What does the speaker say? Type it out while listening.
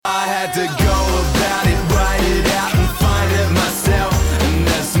had to go about it, write it out and find it myself. And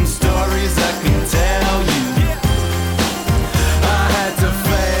there's some stories I can tell you. I had to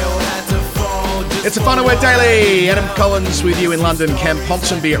fail, had to fall. It's a Fun and Wet Daily. Adam Collins with you in London. Cam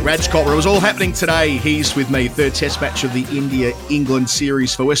Ponsonby at Rajkot, where it was all happening today. He's with me. Third test match of the India-England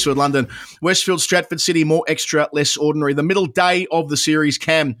series for Westfield London. Westfield, Stratford City, more extra, less ordinary. The middle day of the series,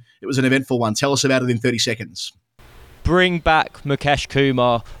 Cam, it was an eventful one. Tell us about it in 30 seconds. Bring back Mukesh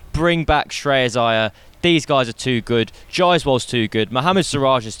Kumar. Bring back Shreyas Iyer. These guys are too good. Jaiswal's too good. Mohammad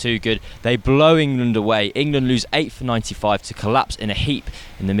Siraj is too good. They blow England away. England lose 8 for 95 to collapse in a heap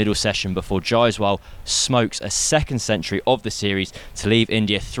in the middle session before Jaiswal smokes a second century of the series to leave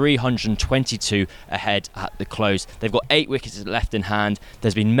India 322 ahead at the close. They've got 8 wickets left in hand.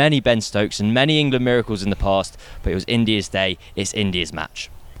 There's been many Ben Stokes and many England miracles in the past, but it was India's day. It's India's match.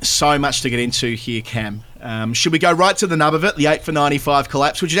 So much to get into here, Cam. Should we go right to the nub of it, the 8 for 95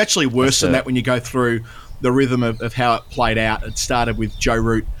 collapse, which is actually worse than that when you go through the rhythm of how it played out. It started with Joe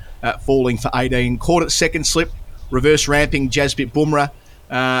Root falling for 18, caught at second slip, reverse ramping Jasprit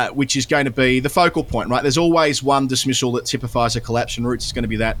Bumrah, which is going to be the focal point, right? There's always one dismissal that typifies a collapse, and Root's going to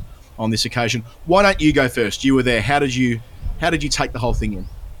be that on this occasion. Why don't you go first? You were there. How did you take the whole thing in?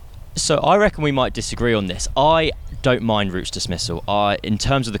 So I reckon we might disagree on this. I don't mind Root's dismissal. In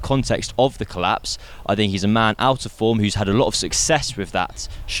terms of the context of the collapse, I think he's a man out of form who's had a lot of success with that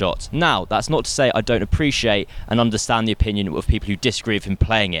shot. Now, that's not to say I don't appreciate and understand the opinion of people who disagree with him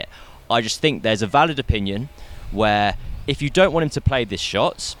playing it. I just think there's a valid opinion where if you don't want him to play this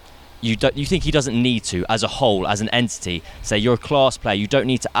shot, you think he doesn't need to as a whole, as an entity. Say you're a class player, you don't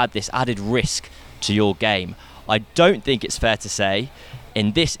need to add this added risk to your game. I don't think it's fair to say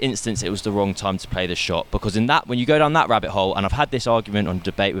in this instance it was the wrong time to play the shot, because in that, when you go down that rabbit hole, and I've had this argument on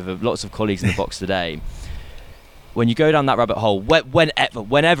debate with lots of colleagues in the box today, when you go down that rabbit hole,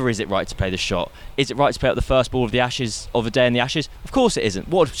 whenever is it right to play the shot? Is it right to play up the first ball of the Ashes, of a day in the Ashes? Of course it isn't.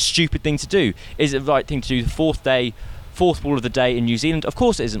 What a stupid thing to do. Is it the right thing to do the fourth ball of the day in New Zealand? Of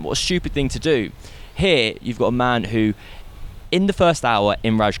course it isn't. What a stupid thing to do. Here you've got a man who in the first hour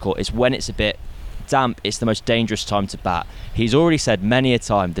in Rajkot is when it's a bit damp, it's the most dangerous time to bat. He's already said many a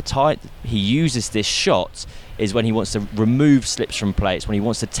time the time he uses this shot is when he wants to remove slips from play. It's when he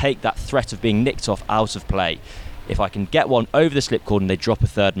wants to take that threat of being nicked off out of play. If I can get one over the slip cord and they drop a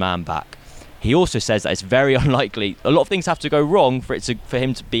third man back. He also says that it's very unlikely. A lot of things have to go wrong for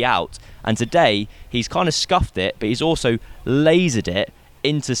him to be out. And today he's kind of scuffed it, but he's also lasered it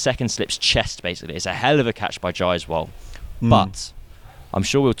into second slip's chest. Basically, it's a hell of a catch by Jaiswal. But I'm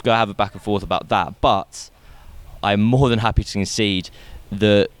sure we'll go have a back and forth about that, but I'm more than happy to concede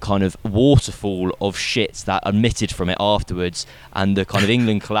the kind of waterfall of shit that emitted from it afterwards and the kind of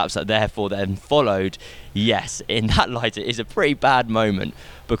England collapse that therefore then followed. Yes, in that light, it is a pretty bad moment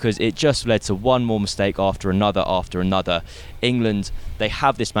because it just led to one more mistake after another after another. England, they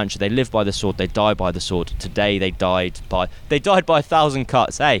have this mantra, they live by the sword, they die by the sword. Today they died by 1,000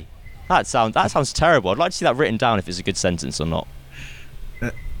 cuts. Hey, that sounds terrible. I'd like to see that written down if it's a good sentence or not.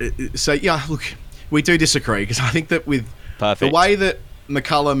 So, yeah, look, we do disagree because I think that with the way that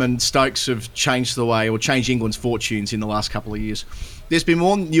McCullum and Stokes have changed England's fortunes in the last couple of years, there's been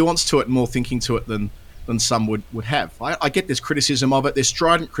more nuance to it and more thinking to it than some would have. I get there's criticism of it. There's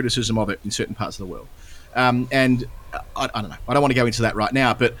strident criticism of it in certain parts of the world. And I don't know. I don't want to go into that right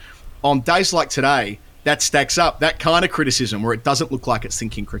now. But on days like today, that stacks up. That kind of criticism where it doesn't look like it's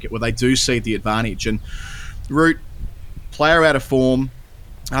thinking cricket, where they do see the advantage. And Root, player out of form,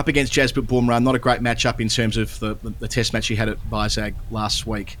 up against Jasprit Bumrah, not a great matchup in terms of the test match he had at Vizag last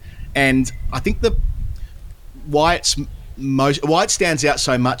week. And I think why it stands out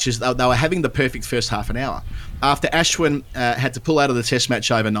so much is they were having the perfect first half an hour. After Ashwin had to pull out of the test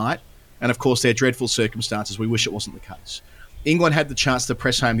match overnight, and of course their dreadful circumstances, we wish it wasn't the case. England had the chance to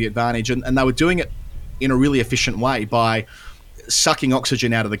press home the advantage, and they were doing it in a really efficient way by sucking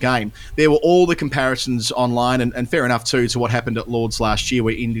oxygen out of the game. There were all the comparisons online, and fair enough too, to what happened at Lords last year,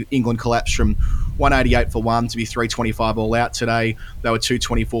 where England collapsed from 188 for 1 to be 325 all out. Today they were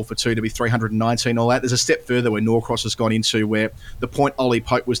 224 for 2 to be 319 all out. There's a step further where Norcross has gone into, where the point Ollie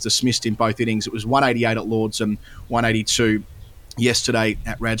Pope was dismissed in both innings. It was 188 at Lords and 182 yesterday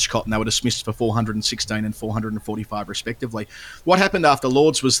at Rajkot, and they were dismissed for 416 and 445 respectively. What happened after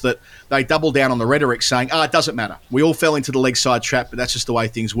Lords was that they doubled down on the rhetoric saying, it doesn't matter. We all fell into the leg side trap, but that's just the way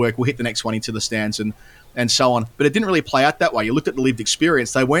things work. We'll hit the next one into the stands and so on. But it didn't really play out that way. You looked at the lived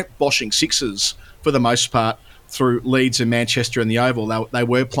experience. They weren't boshing sixes for the most part through Leeds and Manchester and the Oval. They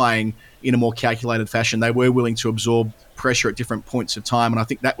were playing in a more calculated fashion. They were willing to absorb pressure at different points of time, and I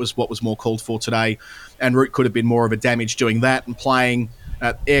think that was what was more called for today. And Root could have been more of a damage doing that and playing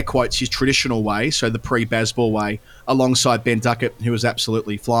air quotes, his traditional way, so the pre-Bazball way, alongside Ben Duckett, who was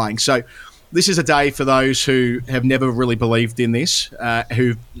absolutely flying. So this is a day for those who have never really believed in this,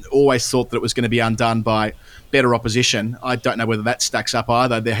 who've always thought that it was going to be undone by better opposition. I don't know whether that stacks up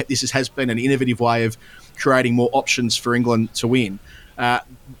either. This has been an innovative way of creating more options for England to win.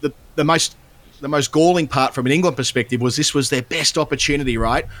 The most galling part from an England perspective was this was their best opportunity,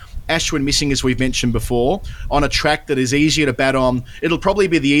 right? Ashwin missing, as we've mentioned before, on a track that is easier to bat on. It'll probably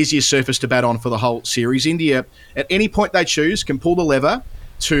be the easiest surface to bat on for the whole series. India, at any point they choose, can pull the lever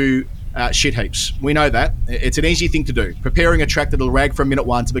to shit heaps. We know that. It's an easy thing to do. Preparing a track that'll rag from minute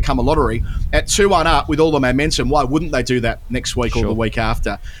one to become a lottery. At 2-1 up with all the momentum, why wouldn't they do that next week or the week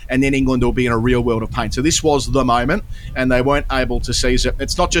after? And then England will be in a real world of pain. So this was the moment, and they weren't able to seize it.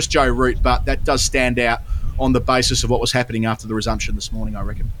 It's not just Joe Root, but that does stand out on the basis of what was happening after the resumption this morning, I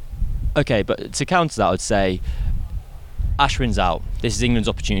reckon. Okay, but to counter that, I would say Ashwin's out. This is England's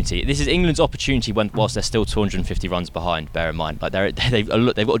opportunity. This is England's opportunity whilst they're still 250 runs behind. Bear in mind, like they've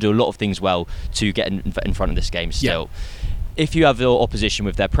got to do a lot of things well to get in front of this game. Still, if you have your opposition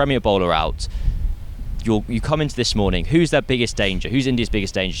with their premier bowler out, you come into this morning. Who's their biggest danger? Who's India's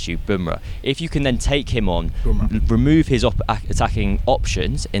biggest danger to you? Bumrah. If you can then take him on, remove his attacking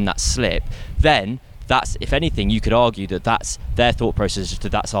options in that slip, then that's, if anything, you could argue that that's their thought process.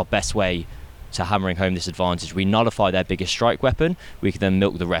 That's our best way to hammering home this advantage. We nullify their biggest strike weapon, we can then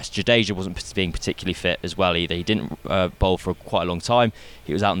milk the rest. Jadeja wasn't being particularly fit as well either. He didn't bowl for quite a long time.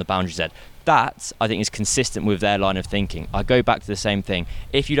 He was out on the boundaries end. That, I think, is consistent with their line of thinking. I go back to the same thing.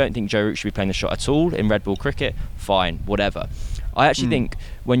 If you don't think Joe Root should be playing the shot at all in red ball cricket, fine, whatever. I actually think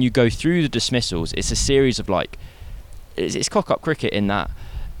when you go through the dismissals, it's a series of it's cock-up cricket in that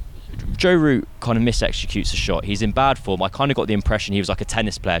Joe Root kind of mis-executes a shot. He's in bad form. I kind of got the impression he was like a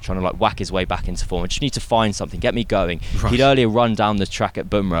tennis player trying to whack his way back into form. I just need to find something, get me going. Right. He'd earlier run down the track at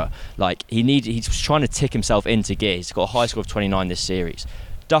Bumrah. He's trying to tick himself into gear. He's got a high score of 29 this series.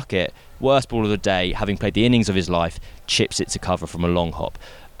 Duckett, worst ball of the day, having played the innings of his life, chips it to cover from a long hop.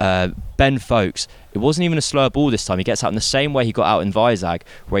 Ben Foakes, it wasn't even a slower ball this time. He gets out in the same way he got out in Vizag,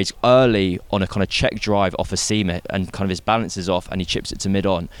 where he's early on a kind of check drive off a seamer and kind of his balance is off and he chips it to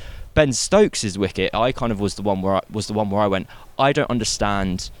mid-on. Ben Stokes' wicket, I kind of was the one where I went, I don't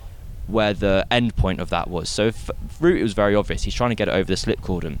understand where the end point of that was. So Root, it was very obvious. He's trying to get it over the slip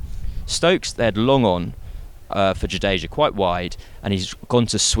cordon. Stokes, they had long on for Jadeja, quite wide, and he's gone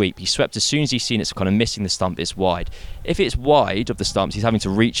to sweep. He swept as soon as he's seen it's kind of missing the stump, it's wide. If it's wide of the stumps, he's having to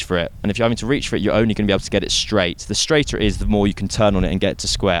reach for it. And if you're having to reach for it, you're only going to be able to get it straight. The straighter it is, the more you can turn on it and get it to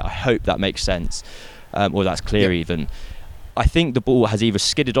square. I hope that makes sense, or that's clear even. I think the ball has either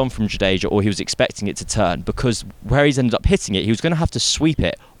skidded on from Jadeja or he was expecting it to turn, because where he's ended up hitting it, he was going to have to sweep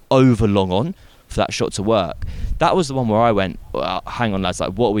it over long on for that shot to work. That was the one where I went, well, hang on lads,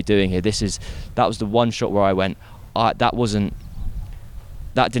 what are we doing here? That was the one shot where I went, that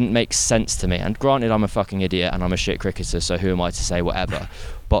didn't make sense to me. And granted, I'm a fucking idiot and I'm a shit cricketer, so who am I to say whatever?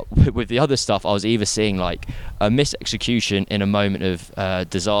 But with the other stuff, I was either seeing a mis-execution in a moment of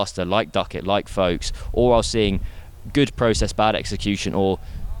disaster, like Duckett, like Foakes, or I was seeing good process, bad execution, or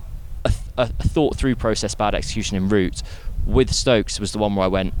a thought through process, bad execution in Root. With Stokes was the one where I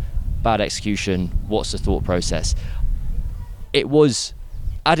went, bad execution, what's the thought process? It was,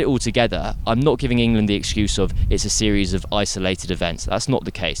 add it all together, I'm not giving England the excuse of it's a series of isolated events. That's not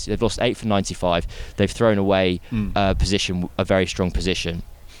the case. They've lost 8 for 95. They've thrown away a very strong position.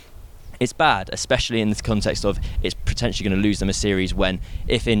 It's bad, especially in the context of it's potentially going to lose them a series when,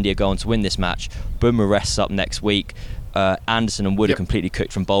 if India go on to win this match, Bumrah rests up next week, Anderson and Wood are completely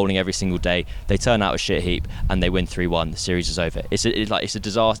cooked from bowling every single day. They turn out a shit heap and they win 3-1. The series is over. It's a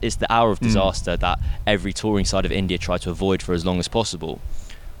disaster. It's the hour of disaster that every touring side of India try to avoid for as long as possible.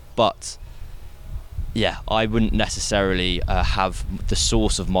 But yeah, I wouldn't necessarily have the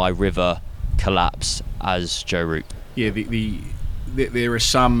source of my river collapse as Joe Root. Yeah, there are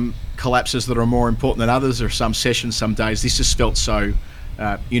some collapses that are more important than others. There are some sessions, some days. This just felt so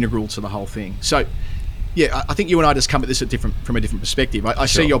integral to the whole thing. So, yeah, I think you and I just come at this from a different perspective. I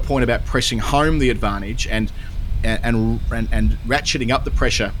see your point about pressing home the advantage and ratcheting up the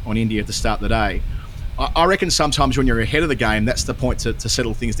pressure on India to start the day. I reckon sometimes when you're ahead of the game, that's the point to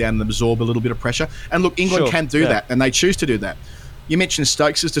settle things down and absorb a little bit of pressure. And look, England can do that, and they choose to do that. You mentioned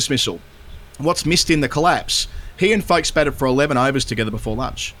Stokes' dismissal. What's missed in the collapse? He and Foakes batted for 11 overs together before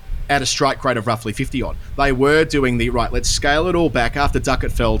lunch at a strike rate of roughly 50-odd. They were doing let's scale it all back after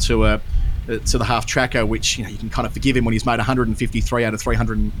Duckett fell to the half tracker, which you can kind of forgive him when he's made 153 out of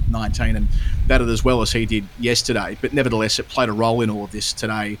 319 and batted as well as he did yesterday. But nevertheless, it played a role in all of this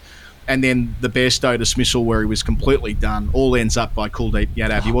today. and then the Bairstow dismissal where he was completely done, all ends up by Kuldeep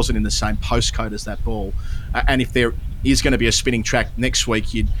Yadav. He wasn't in the same postcode as that ball. And if there is going to be a spinning track next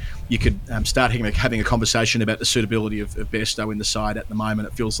week, you could start having a conversation about the suitability of Bairstow in the side at the moment,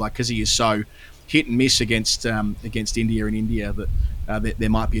 it feels like, because he is so hit and miss against India in India that there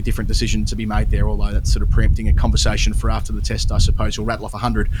might be a different decision to be made there, although that's sort of preempting a conversation for after the test, I suppose. We'll rattle off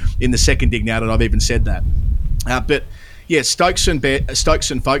 100 in the second dig now that I've even said that. But yeah, Stokes and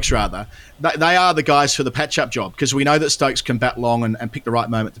Folkes, rather, they are the guys for the patch-up job, because we know that Stokes can bat long and pick the right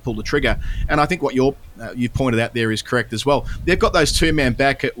moment to pull the trigger. And I think what you've pointed out there is correct as well. They've got those two-man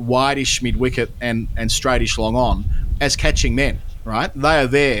back at wide-ish mid-wicket and straight-ish long on as catching men, right? They are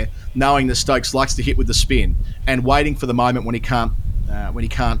there knowing that Stokes likes to hit with the spin and waiting for the moment when he can't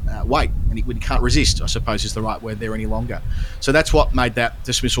wait and when he can't resist, I suppose is the right word there any longer. So that's what made that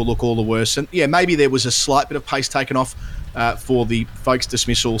dismissal look all the worse. And yeah, maybe there was a slight bit of pace taken off for the Folkes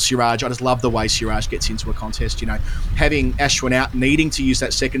dismissal. Siraj, I just love the way Siraj gets into a contest. Having Ashwin out, needing to use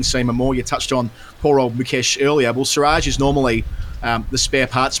that second seamer more. You touched on poor old Mukesh earlier. Well, Siraj is normally the spare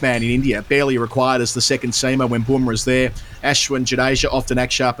parts man in India, barely required as the second seamer when Bumrah's there. Ashwin, Jadeja, often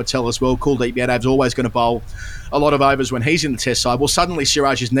Akshar Patel as well. Kuldeep Yadav's always going to bowl a lot of overs when he's in the test side. Well, suddenly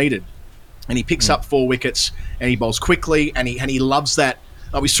Siraj is needed, and he picks up 4 wickets, and he bowls quickly, and he loves that.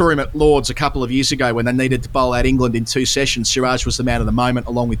 We saw him at Lords a couple of years ago when they needed to bowl out England in 2 sessions. Siraj was the man of the moment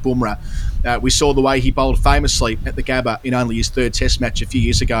along with Bumrah. We saw the way he bowled famously at the Gabba in only his 3rd test match a few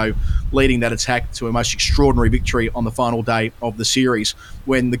years ago, leading that attack to a most extraordinary victory on the final day of the series.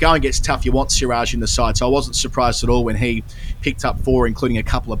 When the going gets tough, you want Siraj in the side, so I wasn't surprised at all when he picked up 4, including a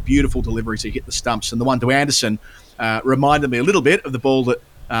couple of beautiful deliveries that hit the stumps. And the one to Anderson reminded me a little bit of the ball that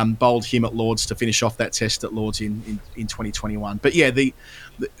bowled him at Lords to finish off that test at Lords in 2021. But yeah,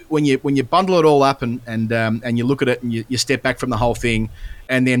 when you bundle it all up and you look at it and you step back from the whole thing,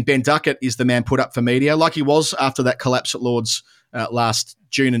 and then Ben Duckett is the man put up for media, like he was after that collapse at Lords last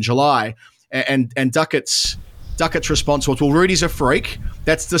June and July, and Duckett's response was, well, Rudy's a freak.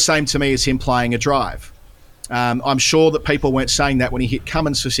 That's the same to me as him playing a drive. I'm sure that people weren't saying that when he hit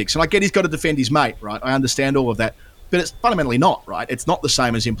Cummins for 6. And I get he's got to defend his mate, right? I understand all of that. But it's fundamentally not, right? It's not the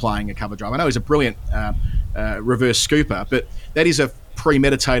same as him playing a cover drive. I know he's a brilliant reverse scooper, but that is a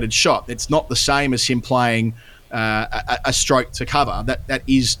premeditated shot. It's not the same as him playing a stroke to cover. That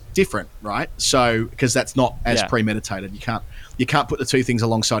is different, right? So because that's not as premeditated. You can't put the two things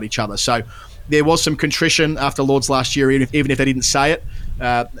alongside each other. So there was some contrition after Lords last year, even if they didn't say it,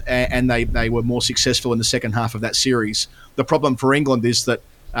 and they were more successful in the second half of that series. The problem for England is that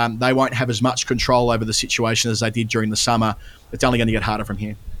they won't have as much control over the situation as they did during the summer. It's only going to get harder from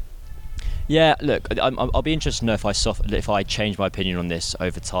here. Yeah, look, I'll be interested to know if I change my opinion on this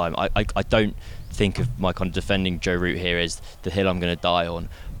over time. I don't think of my kind of defending Joe Root here as the hill I'm going to die on.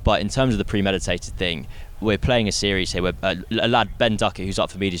 But in terms of the premeditated thing, we're playing a series here where a lad, Ben Duckett, who's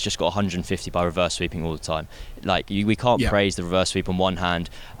up for media, has just got 150 by reverse sweeping all the time. We can't praise the reverse sweep on one hand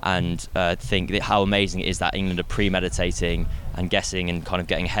and think that how amazing it is that England are premeditating and guessing and kind of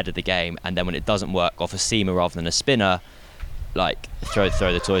getting ahead of the game, and then when it doesn't work, off a seamer rather than a spinner, throw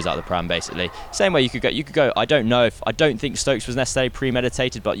the toys out of the pram, basically. Same way you could go. I don't think Stokes was necessarily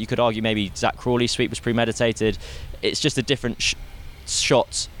premeditated, but you could argue maybe Zach Crawley's sweep was premeditated. It's just a different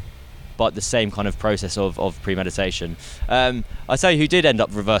shot, but the same kind of process of premeditation. I tell you who did end up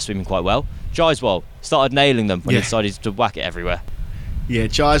reverse sweeping quite well. Jaiswal started nailing them when he decided to whack it everywhere. Yeah,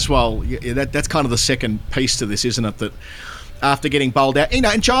 Jaiswal, that's kind of the second piece to this, isn't it? That after getting bowled out, and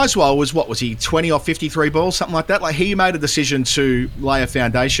Jaiswal was he 20 off 53 balls, something like that? He made a decision to lay a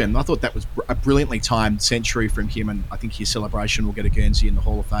foundation. I thought that was a brilliantly timed century from him, and I think his celebration will get a Guernsey in the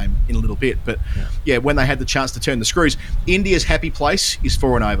Hall of Fame in a little bit. But when they had the chance to turn the screws, India's happy place is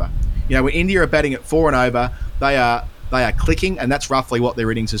 4 and over. When India are batting at 4 and over, they are clicking, and that's roughly what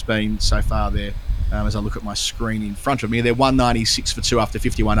their innings has been so far there. As I look at my screen in front of me, they're 196 for 2 after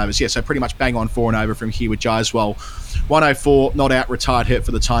 51 overs. Yeah, so pretty much bang on 4 and over from here with Jaiswal. 104, not out, retired, hurt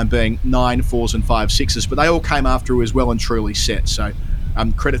for the time being. 9 4s and 5 6s, but they all came after he was well and truly set. So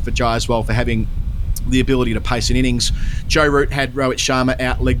credit for Jaiswal for having the ability to pace an innings. Joe Root had Rohit Sharma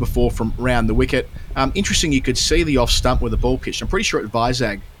out leg before from round the wicket. Interesting, you could see the off stump with the ball pitched. I'm pretty sure at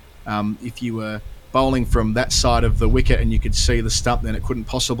Vizag, if you were bowling from that side of the wicket and you could see the stump, then it couldn't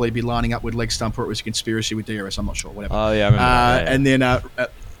possibly be lining up with leg stump, or it was a conspiracy with DRS. I'm not sure, whatever. Oh, yeah, I remember that. And then,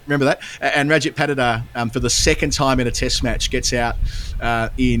 remember that? And Rajat Patidar, for the second time in a test match, gets out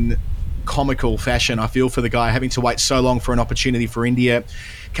in comical fashion. I feel for the guy having to wait so long for an opportunity for India.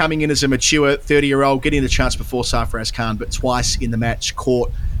 Coming in as a mature 30-year-old, getting the chance before Sarfaraz Khan, but twice in the match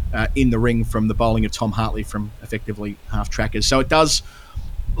caught in the ring from the bowling of Tom Hartley from effectively half trackers. So it does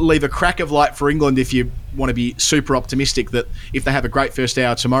leave a crack of light for England if you want to be super optimistic that if they have a great first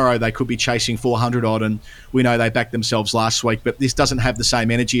hour tomorrow, they could be chasing 400 odd, and we know they backed themselves last week. But this doesn't have the same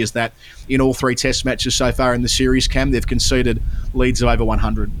energy as that. In all 3 test matches so far in the series, Cam, they've conceded leads of over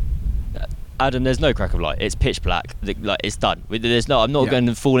 100. Adam, there's no crack of light. It's pitch black. Like, it's done. I'm not going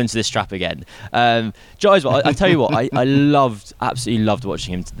to fall into this trap again. Giles, I tell you what, I absolutely loved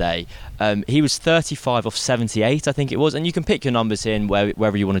watching him today. He was 35 off 78, I think it was, and you can pick your numbers in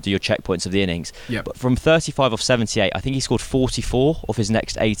wherever you want to do your checkpoints of the innings. Yep. But from 35 off 78, I think he scored 44 off his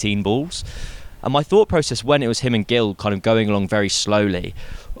next 18 balls. And my thought process when it was him and Gill kind of going along very slowly,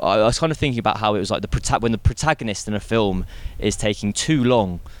 I was kind of thinking about how it was like when the protagonist in a film is taking too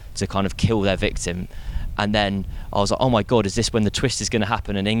long to kind of kill their victim, and then I was like, oh my god, is this when the twist is going to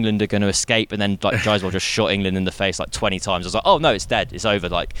happen and England are going to escape? And then like Jaiswal just shot England in the face like 20 times. I was like, oh no, it's dead, it's over,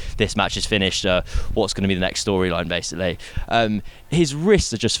 like this match is finished. What's going to be the next storyline, basically? His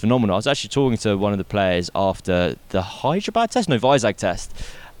wrists are just phenomenal. I was actually talking to one of the players after the Vizag test,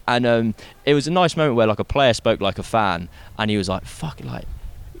 and it was a nice moment where like a player spoke like a fan, and he was like, fuck it, like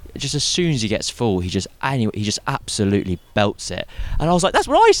just as soon as he gets full, he just absolutely belts it. And I was like, that's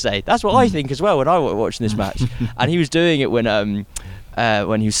what I say. That's what I think as well when I was watching this match. And he was doing it when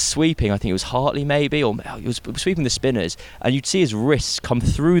he was sweeping. I think it was Hartley maybe, or he was sweeping the spinners. And you'd see his wrists come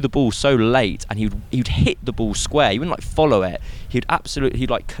through the ball so late, and he'd hit the ball square. He wouldn't like follow it. He'd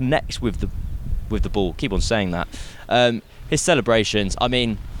like connect with the ball. Keep on saying that. His celebrations. I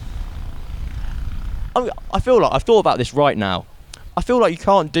mean, I feel like I've thought about this right now. I feel like you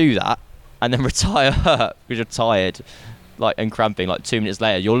can't do that and then retire hurt because you're tired, like, and cramping. Like 2 minutes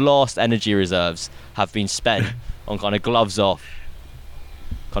later, your last energy reserves have been spent on kind of gloves off,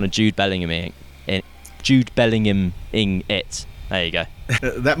 kind of Jude Bellingham-ing it. There you go.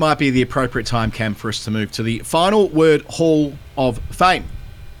 That might be the appropriate time, Cam, for us to move to the Final Word Hall of Fame.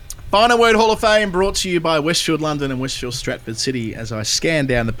 Final Word Hall of Fame brought to you by Westfield London and Westfield Stratford City. As I scan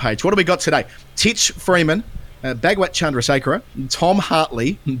down the page, what do we got today? Titch Freeman, Bhagwat Chandrasekhara, Tom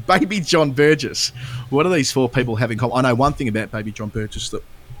Hartley, Baby John Burgess. What are these 4 people having common? I know one thing about Baby John Burgess that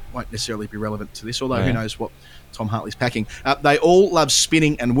won't necessarily be relevant to this, although who knows what Tom Hartley's packing. They all love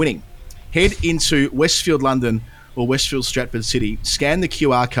spinning and winning. Head into Westfield London or Westfield Stratford City, scan the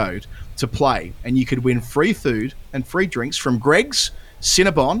QR code to play, and you could win free food and free drinks from Greg's,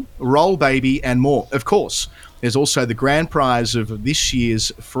 Cinnabon, Roll Baby, and more. Of course, there's also the grand prize of this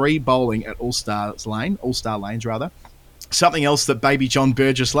year's free bowling at All-Star Lanes. Something else that Baby John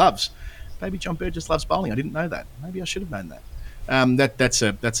Burgess loves. Baby John Burgess loves bowling. I didn't know that. Maybe I should have known that. That's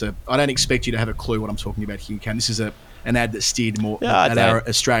a. I don't expect you to have a clue what I'm talking about here, Ken. This is an ad that steered more at our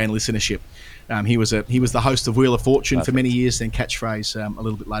Australian listenership. He was the host of Wheel of Fortune for many years, then Catchphrase a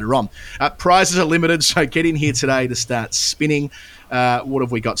little bit later on. Prizes are limited, so get in here today to start spinning. What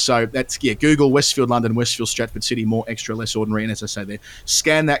have we got? So that's Google Westfield London, Westfield Stratford City, more extra, less ordinary. And as I say there,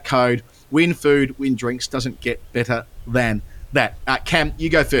 scan that code, win food, win drinks. Doesn't get better than that. Cam, you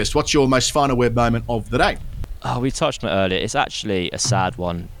go first. What's your most final word moment of the day? Oh, we touched on it earlier. It's actually a sad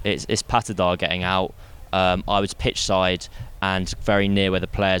one. It's Patidar getting out. I was pitch side and very near where the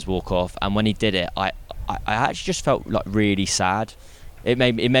players walk off, and when he did it, I actually just felt like really sad. It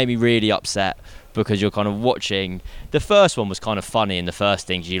made me really upset, because you're kind of watching. The first one was kind of funny in the first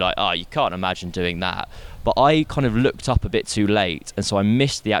thing, you're like, oh, you can't imagine doing that. But I kind of looked up a bit too late, and so I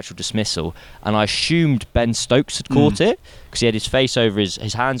missed the actual dismissal, and I assumed Ben Stokes had caught it, because he had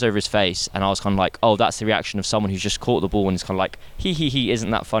his hands over his face, and I was kind of like, oh, that's the reaction of someone who's just caught the ball and is kind of like, he, isn't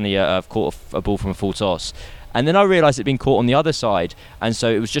that funny, I've caught a ball from a full toss. And then I realised it'd been caught on the other side, and so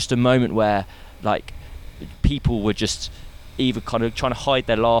it was just a moment where, like, people were just either kind of trying to hide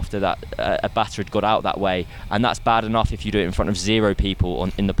their laughter that a batter had got out that way, and that's bad enough if you do it in front of 0 people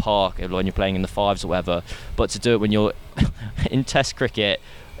in the park when you're playing in the fives or whatever, but to do it when you're in Test cricket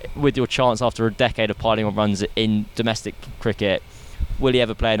with your chance after a decade of piling on runs in domestic cricket, will he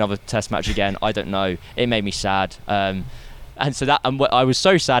ever play another Test match again? I don't know. It made me sad. And so I was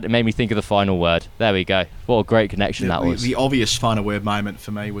so sad, it made me think of the final word. There we go. What a great connection that was. The obvious final word moment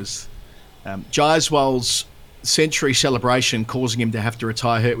for me was Jaiswal's century celebration causing him to have to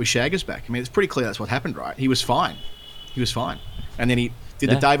retire hurt with Shaggers back. I mean, it's pretty clear that's what happened, right? He was fine. And then he did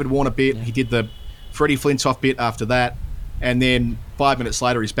the David Warner bit. Yeah. He did the Freddie Flintoff bit after that. And then 5 minutes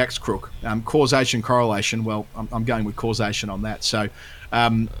later, his back's crook. Causation, correlation. Well, I'm going with causation on that. So, I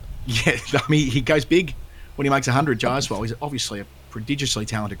mean, he goes big when he makes 100, Jaiswal. He's obviously a prodigiously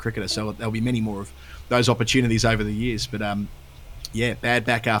talented cricketer, so there'll be many more of those opportunities over the years. But, bad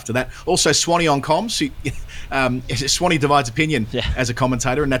back after that. Also, Swanee on comms. Swanee divides opinion as a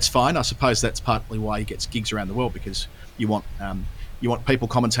commentator, and that's fine. I suppose that's partly why he gets gigs around the world, because you want You want people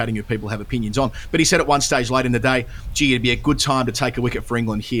commentating who people have opinions on. But he said at one stage late in the day, gee, it'd be a good time to take a wicket for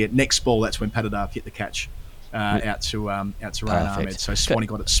England here. Next ball, that's when Patidar hit the catch out to Rain Ahmed. So Swanee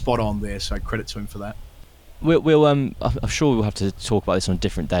got it spot on there. So credit to him for that. I'm sure we'll have to talk about this on a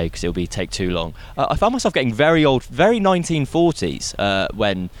different day because it'll take too long. I found myself getting very old, very 1940s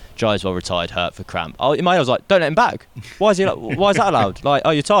when Jaiswal retired hurt for cramp. In my head, I was like, don't let him back. Why is that allowed? Like, oh,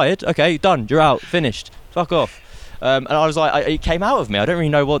 you're tired? Okay, done. You're out. Finished. Fuck off. And I was like, it came out of me. I don't really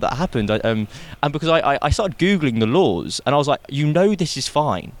know what that happened. And because I started Googling the laws, and I was like, this is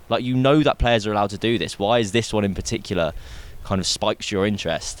fine. Like, that players are allowed to do this. Why is this one in particular kind of spikes your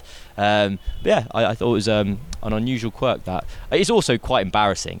interest? But yeah, I thought it was an unusual quirk. That it's also quite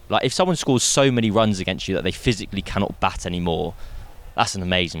embarrassing. Like, if someone scores so many runs against you that they physically cannot bat anymore, that's an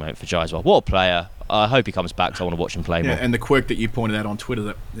amazing moment for Jaiswal. What a player. I hope he comes back because I want to watch him play more. And the quirk that you pointed out on Twitter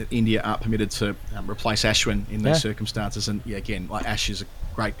that India aren't permitted to replace Ashwin in these circumstances. And yeah, again, like, Ash is a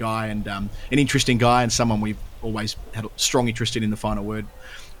great guy and an interesting guy and someone we've always had a strong interest in the final word.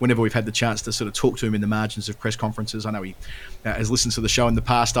 Whenever we've had the chance to sort of talk to him in the margins of press conferences, I know he has listened to the show in the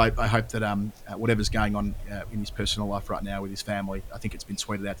past. I hope that whatever's going on in his personal life right now with his family, I think it's been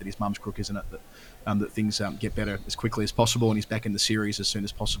tweeted out that his mum's crook, isn't it? That things get better as quickly as possible, and he's back in the series as soon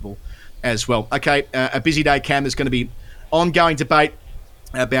as possible as well. Okay, a busy day, Cam. There's going to be ongoing debate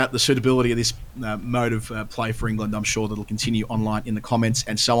about the suitability of this mode of play for England. I'm sure that'll continue online in the comments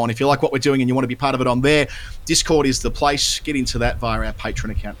and so on. If you like what we're doing and you want to be part of it on there, Discord is the place. Get into that via our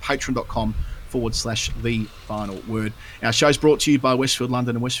Patreon account, patreon.com/The Final Word. Our show's brought to you by Westfield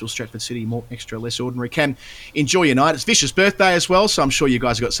London and Westfield Stratford City. More extra, less ordinary. Cam, enjoy your night. It's Vish's birthday as well, so I'm sure you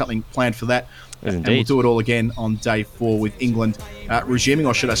guys have got something planned for that. And we'll do it all again on day 4 with England resuming,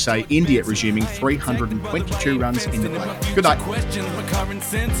 or should I say India resuming, 322 runs in the day. Good night. Questions my current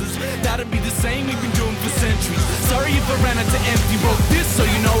senses. That'll be the same we've been doing for centuries. Sorry if I ran out to empty. Wrote this so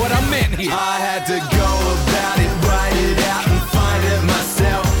you know what I meant here. I had to go about it, write it out and find